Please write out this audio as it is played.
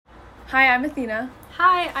Hi, I'm Athena.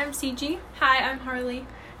 Hi, I'm CG. Hi, I'm Harley.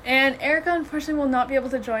 And Erica unfortunately will not be able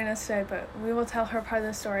to join us today, but we will tell her part of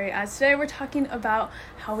the story, as today we're talking about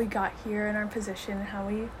how we got here in our position and how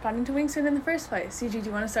we got into Wingspan in the first place. CG, do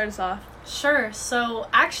you want to start us off? Sure. So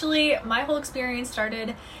actually, my whole experience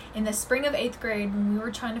started in the spring of 8th grade when we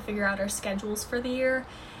were trying to figure out our schedules for the year.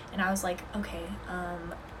 And I was like, okay,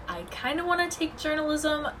 I kind of want to take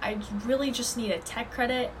journalism. I really just need a tech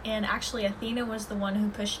credit. And actually, Athena was the one who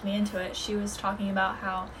pushed me into it. She was talking about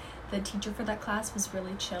how the teacher for that class was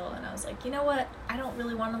really chill, and I was like, you know what, I don't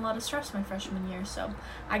really want a lot of stress my freshman year, so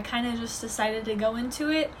I kind of just decided to go into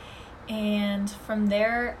it. And from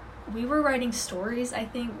there, we were writing stories, I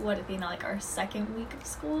think, Athena, like our second week of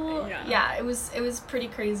school? Yeah, it was pretty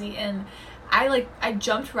crazy, and I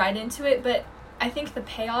jumped right into it, but I think the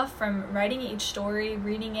payoff from writing each story,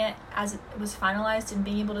 reading it as it was finalized, and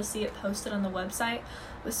being able to see it posted on the website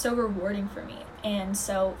was so rewarding for me. And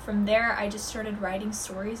so from there, I just started writing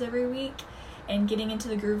stories every week and getting into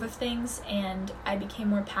the groove of things, and I became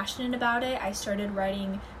more passionate about it. I started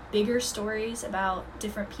writing bigger stories about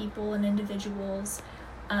different people and individuals.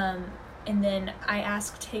 And then I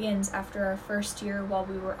asked Higgins after our first year, while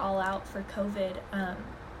we were all out for COVID,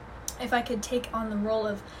 if I could take on the role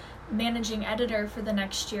of managing editor for the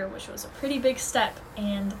next year, which was a pretty big step.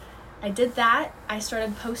 And I did that. I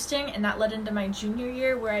started posting, and that led into my junior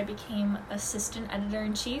year, where I became assistant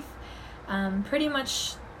editor-in-chief, pretty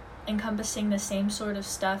much encompassing the same sort of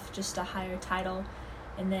stuff, just a higher title.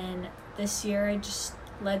 And then this year I just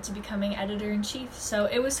led to becoming editor-in-chief. So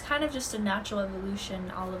it was kind of just a natural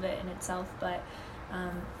evolution, all of it in itself, but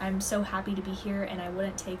I'm so happy to be here, and I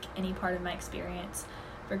wouldn't take any part of my experience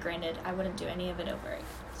for granted. I wouldn't do any of it over it.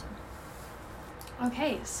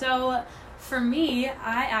 Okay, so for me,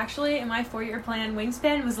 I actually, in my 4-year plan,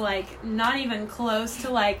 Wingspan was, not even close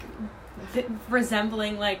to,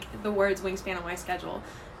 resembling, the words Wingspan on my schedule.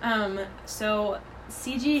 So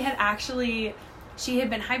CG had actually, she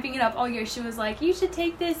had been hyping it up all year. She was like, you should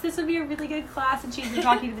take this would be a really good class, and she'd been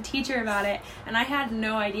talking to the teacher about it, and I had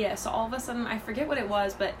no idea. So all of a sudden, I forget what it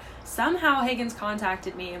was, but somehow Higgins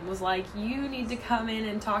contacted me and was like, you need to come in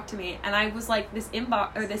and talk to me. And I was like, this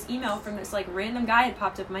email from this random guy had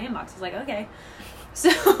popped up in my inbox. I was like, okay.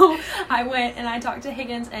 So I went and I talked to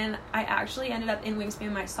Higgins, and I actually ended up in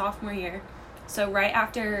Wingspan my sophomore year, so right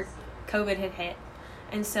after COVID had hit.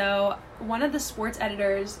 And so one of the sports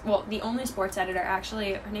editors, well, the only sports editor,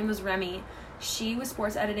 actually, her name was Remy. She was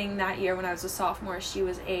sports editing that year when I was a sophomore. She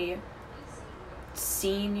was a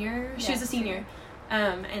senior. She was a senior.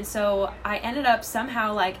 And so I ended up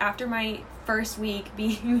somehow, after my first week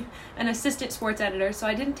being an assistant sports editor, so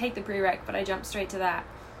I didn't take the prereq, but I jumped straight to that.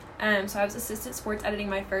 So I was assistant sports editing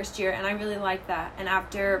my first year, and I really liked that. And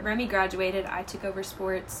after Remy graduated, I took over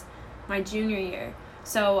sports my junior year.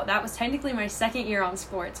 So that was technically my second year on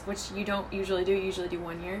sports, which you don't usually do. You usually do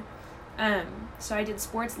 1 year. So I did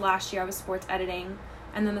sports last year. I was sports editing.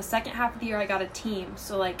 And then the second half of the year, I got a team.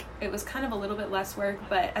 So, it was kind of a little bit less work.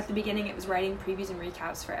 But at the beginning, it was writing previews and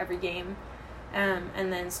recaps for every game.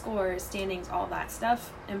 And then scores, standings, all that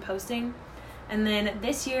stuff, and posting. And then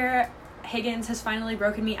this year, Higgins has finally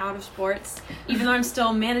broken me out of sports, even though I'm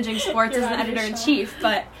still managing sports as an editor-in-chief.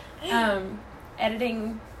 But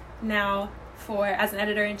editing now as an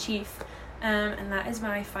editor-in-chief, and that is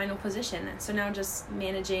my final position. So now just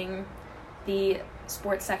managing the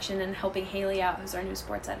sports section and helping Haley out, who's our new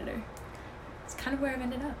sports editor. It's kind of where I've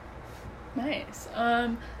ended up. Nice.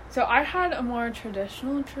 So I had a more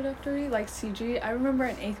traditional introductory, like CG. I remember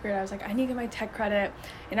in 8th grade, I was like, I need to get my tech credit,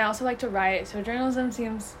 and I also like to write, so journalism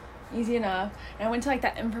seems easy enough. And I went to,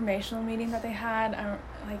 that informational meeting that they had,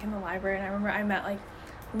 in the library, and I remember I met,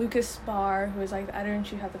 Lucas Barr, who was, the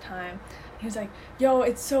editor-in-chief at the time. He was like, yo,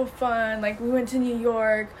 it's so fun, we went to New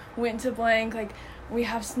York, went to blank, we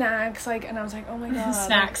have snacks, and I was like, oh my god.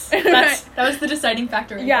 Snacks. That was the deciding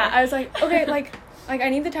factor right there. I was like, okay, I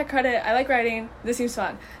need the tech credit, I like writing, this seems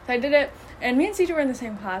fun. So I did it, and me and CJ were in the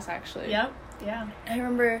same class, actually. Yep, yeah. I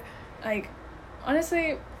remember,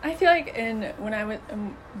 honestly, I feel like when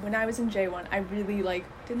I was in J1, I really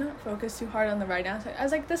did not focus too hard on the writing aspect. I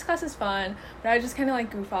was like, this class is fun, but I would just kind of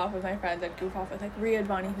goof off with my friends. I'd goof off with Rhea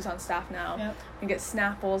Advani, who's on staff now. Yep. We get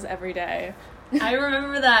Snapples every day. I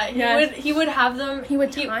remember that. He would have them. He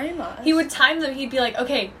would time us. He would time them. He'd be like,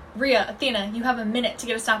 okay, Rhea, Athena, you have a minute to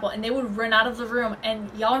get a Snapple, and they would run out of the room, and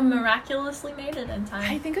y'all miraculously made it in time.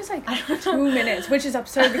 I think it was 2 minutes, which is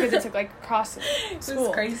absurd because it took across school. It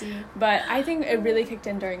was crazy. But I think it really kicked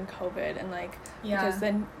in during COVID, and because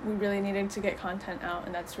then we really needed to get content out,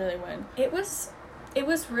 and that's really when it was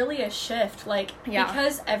really a shift.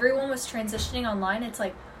 Because everyone was transitioning online, it's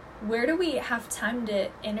where do we have time to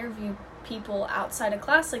interview people outside of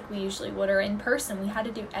class like we usually would, or in person? We had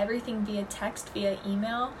to do everything via text, via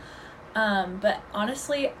email. But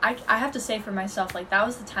honestly, I have to say for myself, like, that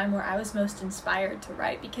was the time where I was most inspired to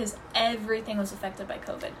write, because everything was affected by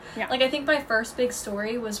COVID. Yeah. Like, I think my first big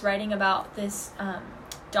story was writing about this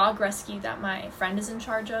dog rescue that my friend is in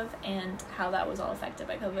charge of, and how that was all affected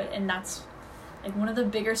by COVID. And that's, like, one of the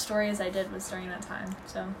bigger stories I did was during that time.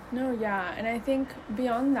 So No, yeah. And I think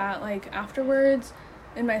beyond that, like, afterwards,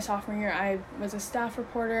 in my sophomore year, I was a staff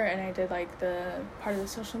reporter, and I did, like, the part of the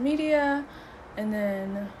social media, and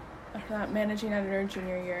then after that, managing editor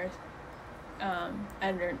junior year,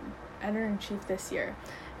 editor-in-chief this year.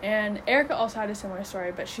 And Erica also had a similar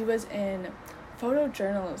story, but she was in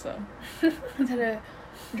photojournalism instead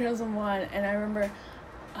of journalism 1. And I remember,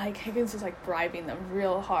 like, Higgins was, like, bribing them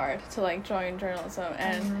real hard to, like, join journalism. I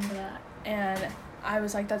And remember that. and I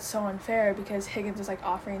was like, that's so unfair, because Higgins was, like,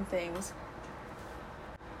 offering things.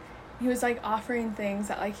 He was, like, offering things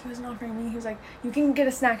that, like, he wasn't offering me. He was like, you can get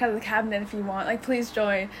a snack out of the cabinet if you want. Like, please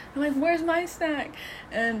join. I'm like, where's my snack?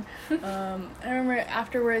 And I remember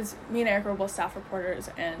afterwards, me and Erica were both staff reporters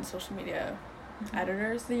and social media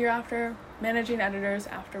editors the year after. Managing editors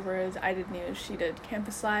afterwards. I did news. She did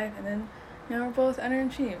Campus Live. And then now we're both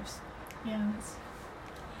editor-in-chiefs. Yeah.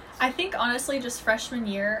 I think, honestly, just freshman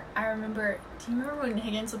year, I remember, do you remember when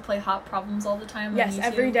Higgins would play Hot Problems all the time on Yes, YouTube?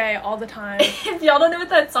 every day, all the time. If y'all don't know what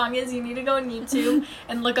that song is, you need to go on YouTube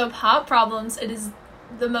and look up Hot Problems. It is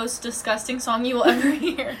the most disgusting song you will ever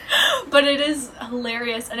hear. But it is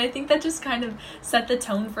hilarious. And I think that just kind of set the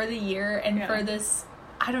tone for the year and for this,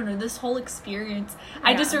 I don't know, this whole experience.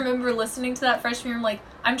 I just remember listening to that freshman year, I'm like,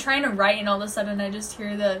 I'm trying to write, and all of a sudden I just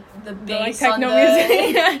hear the bass, like, on techno the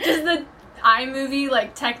music. just the iMovie,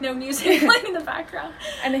 like, techno music playing in the background.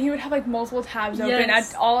 And then he would have, like, multiple tabs open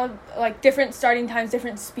Yes. at all, like, different starting times,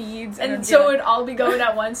 different speeds. And so it would all be going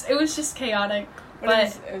at once. It was just chaotic.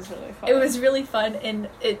 But it was really fun. it was really fun, and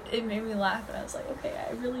it made me laugh, and I was like, okay,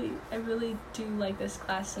 I really do like this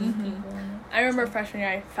class and people in it. I remember freshman year,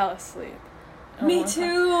 I fell asleep. Me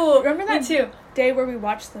too! Remember that Me too. day where we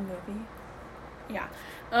watched the movie? Yeah.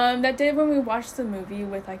 That day when we watched the movie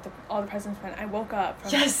with, like, all the president's men, I woke up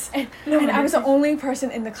from Yes! and No, I was the only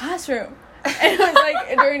person in the classroom. And it was,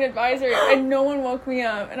 like, during advisory, and no one woke me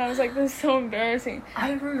up. And I was like, this is so embarrassing.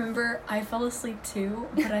 I remember I fell asleep too,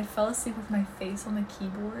 but I fell asleep with my face on the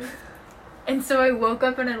keyboard. And so I woke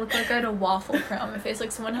up and I looked like I had a waffle press on my face.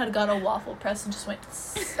 Like someone had got a waffle press and just went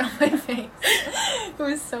on my face. It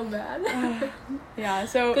was so bad. Yeah,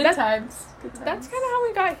 so Good times. Good times. that's kind of how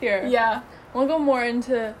we got here. Yeah. We'll go more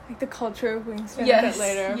into, like, the culture of Wingspan a Yes. bit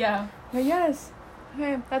later. Yeah. But yes.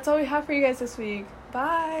 Okay, that's all we have for you guys this week.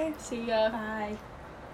 Bye. See ya. Bye.